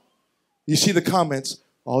shot, you see the comments,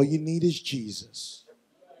 all you need is Jesus.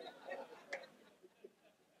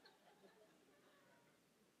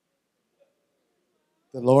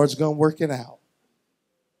 The Lord's going to work it out.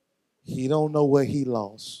 He don't know what he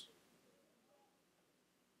lost.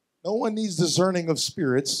 No one needs discerning of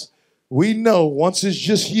spirits. We know once it's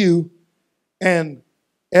just you, and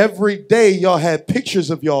every day y'all had pictures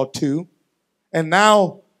of y'all two, and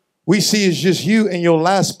now we see it's just you, and your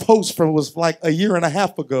last post from was like a year and a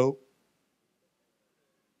half ago.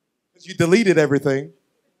 Because you deleted everything.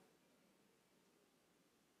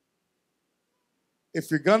 If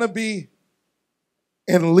you're going to be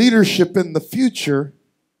in leadership in the future,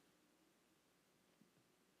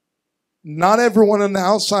 not everyone in the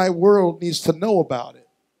outside world needs to know about it,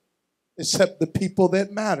 except the people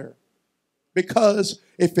that matter. Because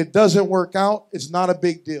if it doesn't work out, it's not a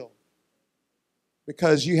big deal.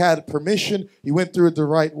 Because you had permission, you went through it the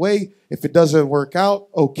right way. If it doesn't work out,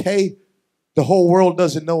 okay, the whole world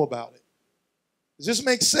doesn't know about it. Does this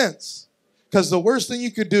make sense? Because the worst thing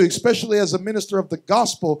you could do, especially as a minister of the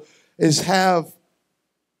gospel, is have,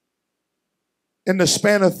 in the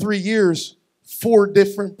span of 3 years, 4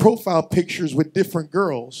 different profile pictures with different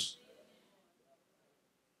girls.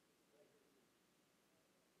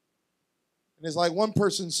 And it's like one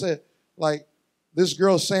person said, like, this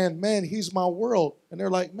girl saying, "Man, he's my world." And they're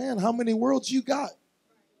like, "Man, how many worlds you got?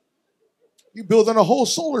 You building a whole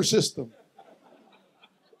solar system.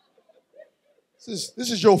 This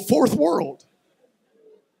is your 4th world."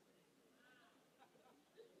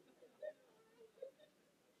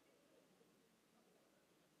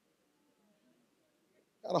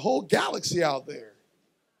 Got a whole galaxy out there.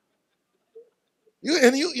 You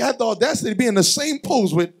had the audacity to be in the same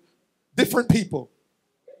pose with different people.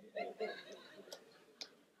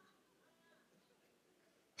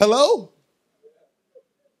 Hello?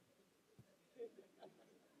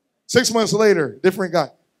 6 months later, different guy.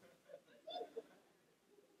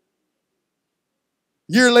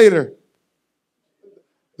 Year later,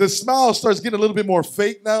 the smile starts getting a little bit more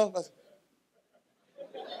fake now.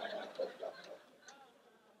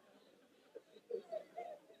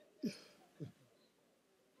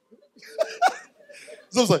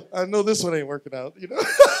 So I was like, I know this one ain't working out, you know?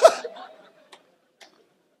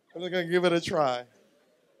 I'm going to give it a try.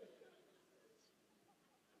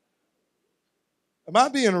 Am I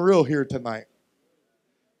being real here tonight?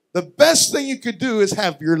 The best thing you could do is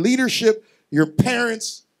have your leadership, your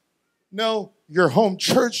parents know, your home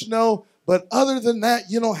church know, but other than that,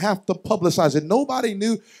 you don't have to publicize it. Nobody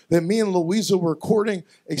knew that me and Louisa were courting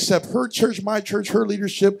except her church, my church, her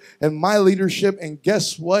leadership, and my leadership. And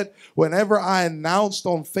guess what? Whenever I announced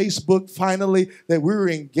on Facebook finally that we were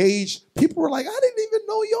engaged, people were like, "I didn't even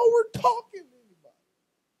know y'all were talking."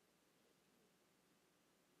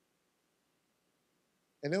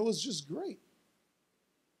 And it was just great.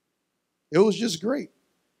 It was just great.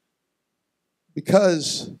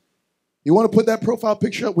 Because you want to put that profile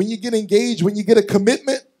picture up. When you get engaged, when you get a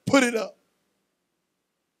commitment, put it up.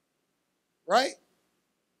 Right?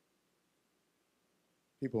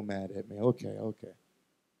 People mad at me. Okay.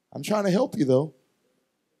 I'm trying to help you, though.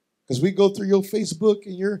 Because we go through your Facebook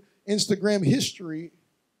and your Instagram history,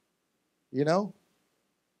 you know.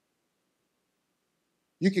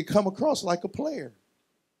 You can come across like a player.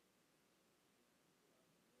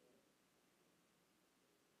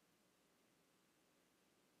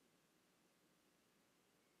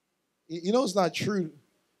 You know, it's not true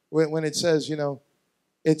when it says, you know,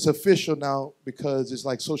 it's official now because it's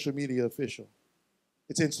like social media official.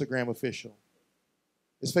 It's Instagram official.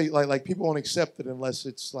 It's like people won't accept it unless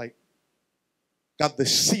it's like got the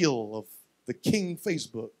seal of the king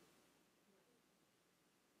Facebook,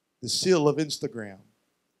 the seal of Instagram.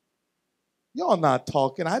 Y'all not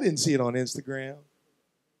talking. I didn't see it on Instagram.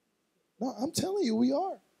 No, I'm telling you, we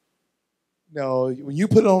are. No, when you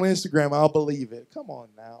put it on Instagram, I'll believe it. Come on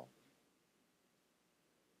now.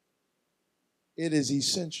 It is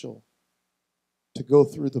essential to go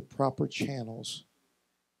through the proper channels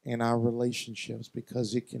in our relationships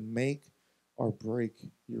because it can make or break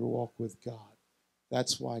your walk with God.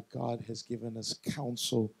 That's why God has given us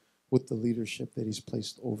counsel with the leadership that He's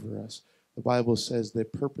placed over us. The Bible says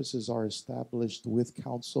that purposes are established with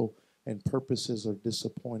counsel and purposes are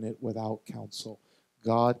disappointed without counsel.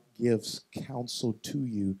 God gives counsel to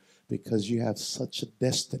you because you have such a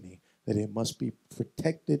destiny that it must be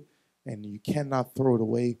protected and you cannot throw it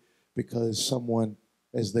away because someone,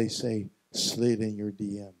 as they say, slid in your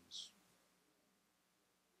DMs.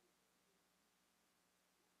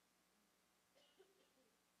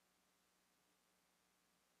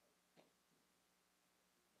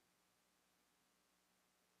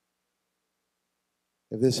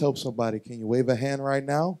 If this helps somebody, can you wave a hand right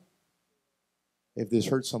now? If this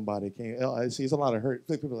hurts somebody, can you? I see, it's a lot of hurt.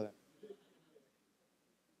 People like that.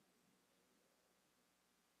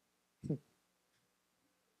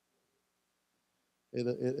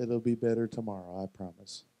 It'll be better tomorrow, I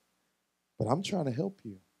promise. But I'm trying to help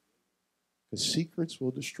you because secrets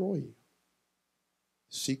will destroy you.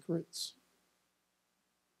 Secrets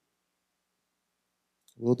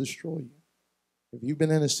will destroy you. If you've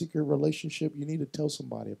been in a secret relationship, you need to tell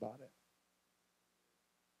somebody about it.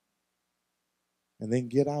 And then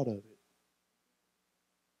get out of it.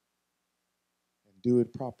 And do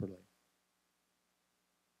it properly.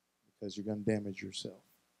 Because you're going to damage yourself.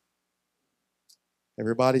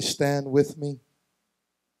 Everybody stand with me.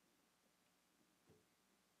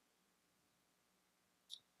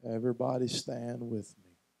 Everybody stand with me.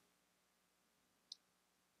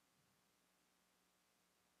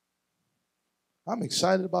 I'm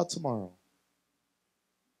excited about tomorrow.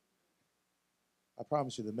 I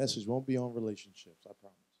promise you the message won't be on relationships. I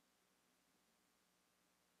promise.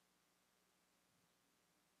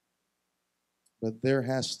 But there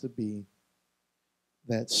has to be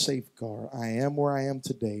that safeguard. I am where I am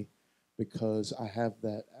today because I have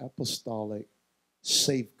that apostolic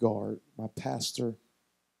safeguard, my pastor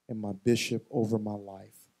and my bishop over my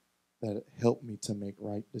life that helped me to make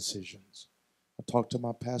right decisions. I talk to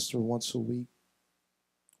my pastor once a week,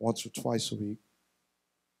 once or twice a week.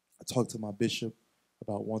 I talk to my bishop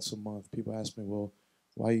about once a month. People ask me, well,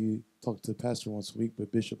 why you talk to the pastor once a week,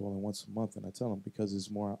 but bishop only once a month? And I tell them because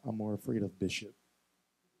I'm more afraid of bishop.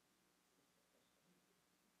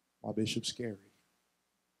 My bishop's scary.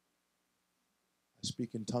 I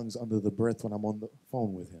speak in tongues under the breath when I'm on the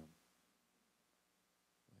phone with him.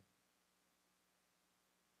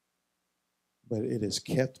 But it has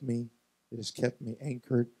kept me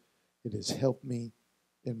anchored. It has helped me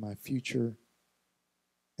in my future.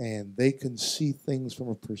 And they can see things from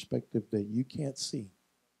a perspective that you can't see.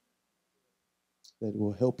 That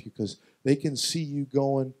will help you because they can see you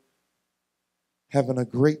going, having a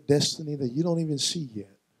great destiny that you don't even see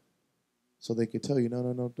yet. So they could tell you, no,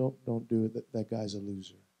 don't do it. That guy's a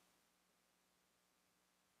loser.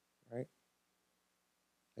 Right?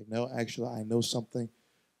 Like, no, actually, I know something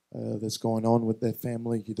that's going on with that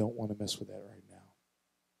family. You don't want to mess with that right now.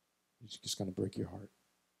 It's just going to break your heart.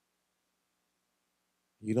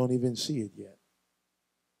 You don't even see it yet.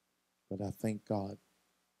 But I thank God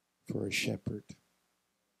for a shepherd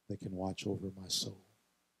that can watch over my soul.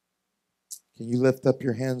 Can you lift up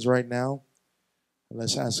your hands right now? And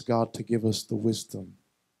let's ask God to give us the wisdom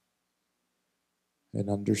and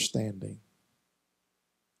understanding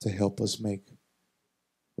to help us make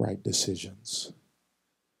right decisions.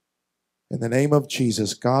 In the name of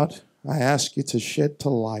Jesus, God, I ask you to shed to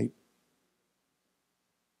light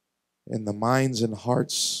in the minds and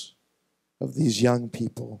hearts of these young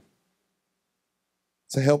people,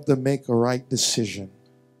 to help them make a right decision,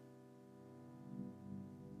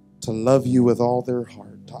 to love you with all their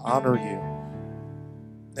heart, to honor you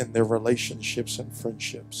in their relationships and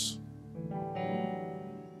friendships.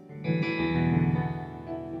 In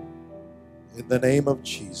the name of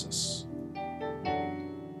Jesus.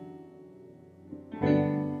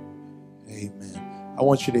 Amen. I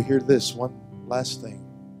want you to hear this one last thing.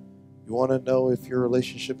 You want to know if your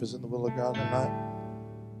relationship is in the will of God or not?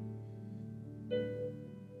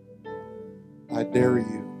 I dare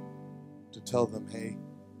you to tell them, hey,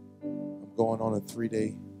 I'm going on a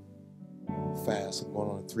 3-day fast. I'm going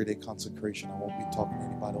on a 3-day consecration. I won't be talking to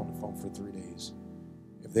anybody on the phone for 3 days.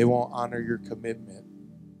 If they won't honor your commitment,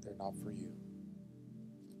 they're not for you.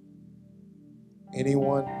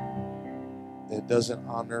 Anyone that doesn't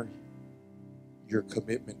honor your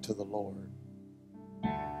commitment to the Lord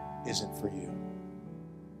isn't for you.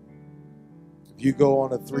 If you go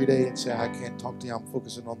on a 3-day and say, I can't talk to you, I'm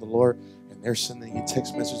focusing on the Lord, and they're sending you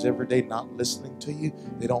text messages every day, not listening to you,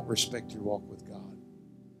 they don't respect your walk with God.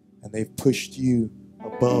 And they've pushed you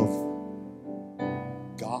above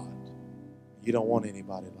God. You don't want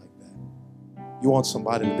anybody like that. You want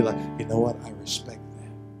somebody to be like, you know what, I respect that.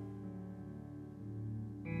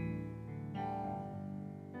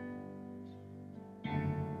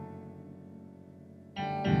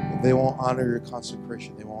 If they won't honor your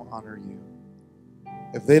consecration, they won't honor you.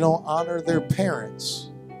 If they don't honor their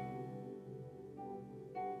parents,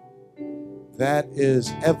 that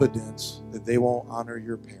is evidence that they won't honor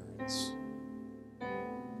your parents.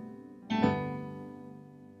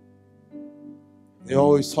 They're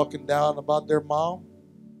always talking down about their mom.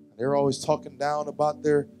 They're always talking down about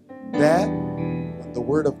their dad. When the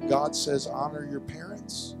Word of God says honor your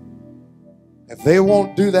parents, if they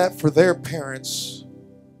won't do that for their parents,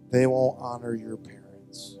 they won't honor your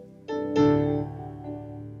parents.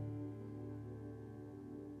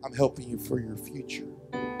 I'm helping you for your future.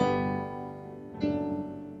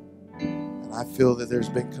 And I feel that there's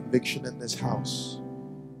been conviction in this house.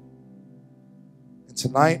 And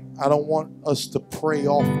tonight, I don't want us to pray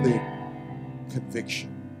off the conviction.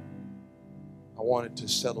 I want it to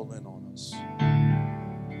settle in on us.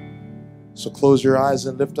 So close your eyes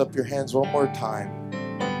and lift up your hands one more time.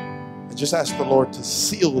 And just ask the Lord to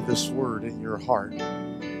seal this word in your heart.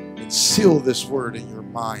 And seal this word in your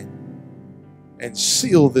mind. And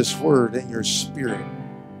seal this word in your spirit.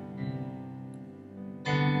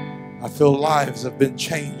 I feel lives have been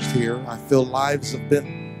changed here. I feel lives have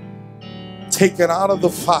been taken out of the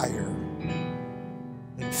fire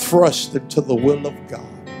and thrust into the will of God.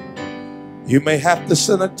 You may have to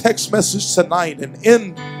send a text message tonight and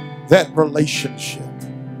end that relationship.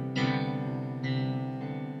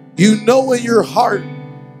 You know in your heart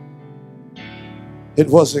it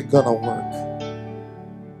wasn't going to work.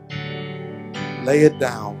 Lay it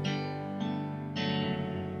down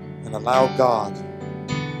and allow God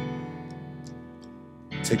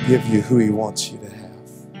to give you who He wants you to have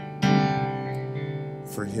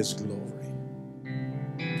for His glory.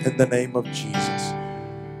 In the name of Jesus.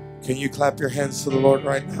 Can you clap your hands to the Lord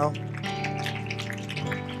right now?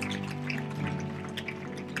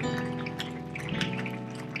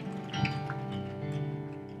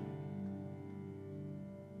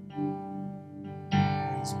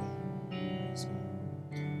 Praise God. Praise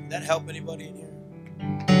God. Did that help anybody in here?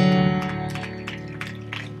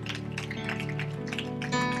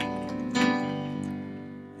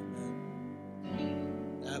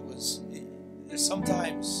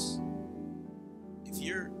 Sometimes, if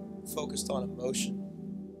you're focused on emotion,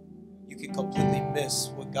 you can completely miss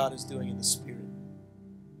what God is doing in the Spirit.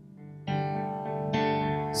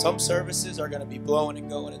 Some services are going to be blowing and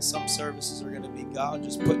going, and some services are going to be God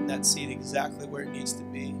just putting that seed exactly where it needs to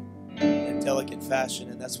be in a delicate fashion,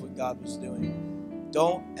 and that's what God was doing.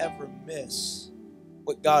 Don't ever miss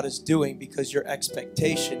what God is doing because your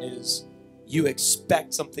expectation is you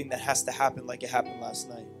expect something that has to happen like it happened last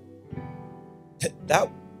night. That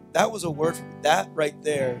was a word from that right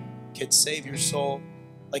there can save your soul.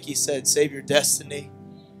 Like he said, save your destiny.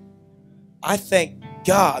 I thank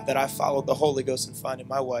God that I followed the Holy Ghost in finding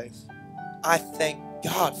my wife. I thank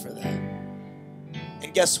God for that.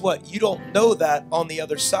 And guess what? You don't know that on the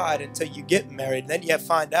other side until you get married. And then you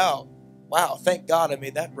find out, wow, thank God I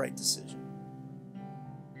made that right decision.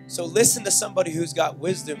 So listen to somebody who's got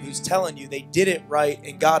wisdom, who's telling you they did it right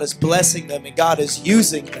and God is blessing them and God is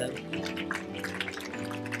using them.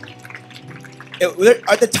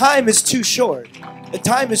 The time is too short. The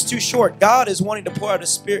time is too short. God is wanting to pour out His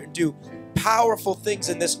Spirit and do powerful things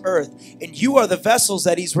in this earth, and you are the vessels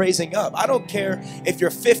that he's raising up. I don't care if you're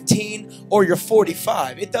 15 or you're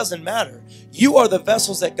 45. It doesn't matter. You are the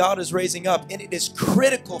vessels that God is raising up, and it is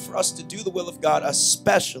critical for us to do the will of God,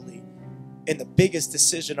 especially in the biggest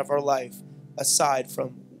decision of our life, aside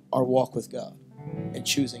from our walk with God and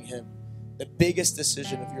choosing him. The biggest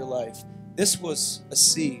decision of your life. This was a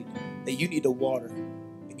seed that you need to water,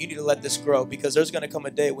 and you need to let this grow, because there's going to come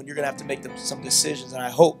a day when you're going to have to make some decisions, and I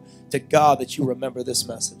hope to God that you remember this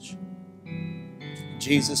message. In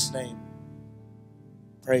Jesus' name.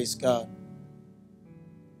 Praise God.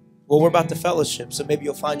 Well, we're about to fellowship, so maybe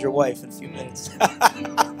you'll find your wife in a few minutes.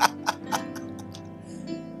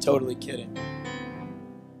 Totally kidding.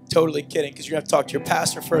 Totally kidding, because you're going to have to talk to your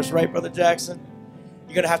pastor first, right, Brother Jackson?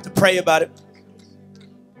 You're going to have to pray about it.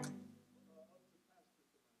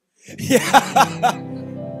 Yeah.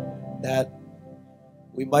 That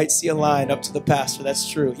we might see a line up to the pastor. That's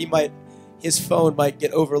true. His phone might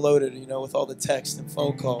get overloaded, with all the text and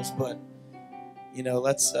phone calls, but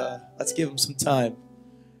let's give him some time.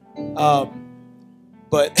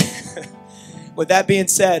 But with that being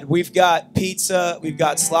said, we've got pizza, we've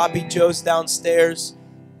got Sloppy Joe's downstairs,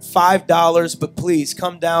 $5, but please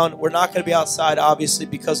come down. We're not going to be outside, obviously,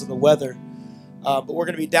 because of the weather, but we're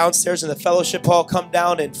going to be downstairs in the fellowship hall. Come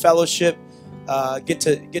down and fellowship, get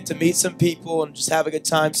to meet some people and just have a good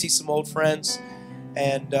time, see some old friends.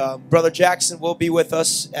 And Brother Jackson will be with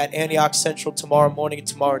us at Antioch Central tomorrow morning and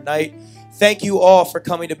tomorrow night. Thank you all for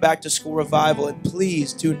coming to Back to School Revival, and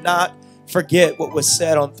please do not forget what was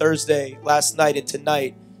said on Thursday, last night, and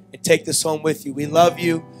tonight, and take this home with you. We love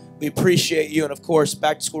you. We appreciate you. And, of course,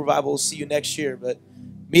 Back to School Revival will see you next year. But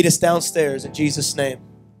meet us downstairs in Jesus' name.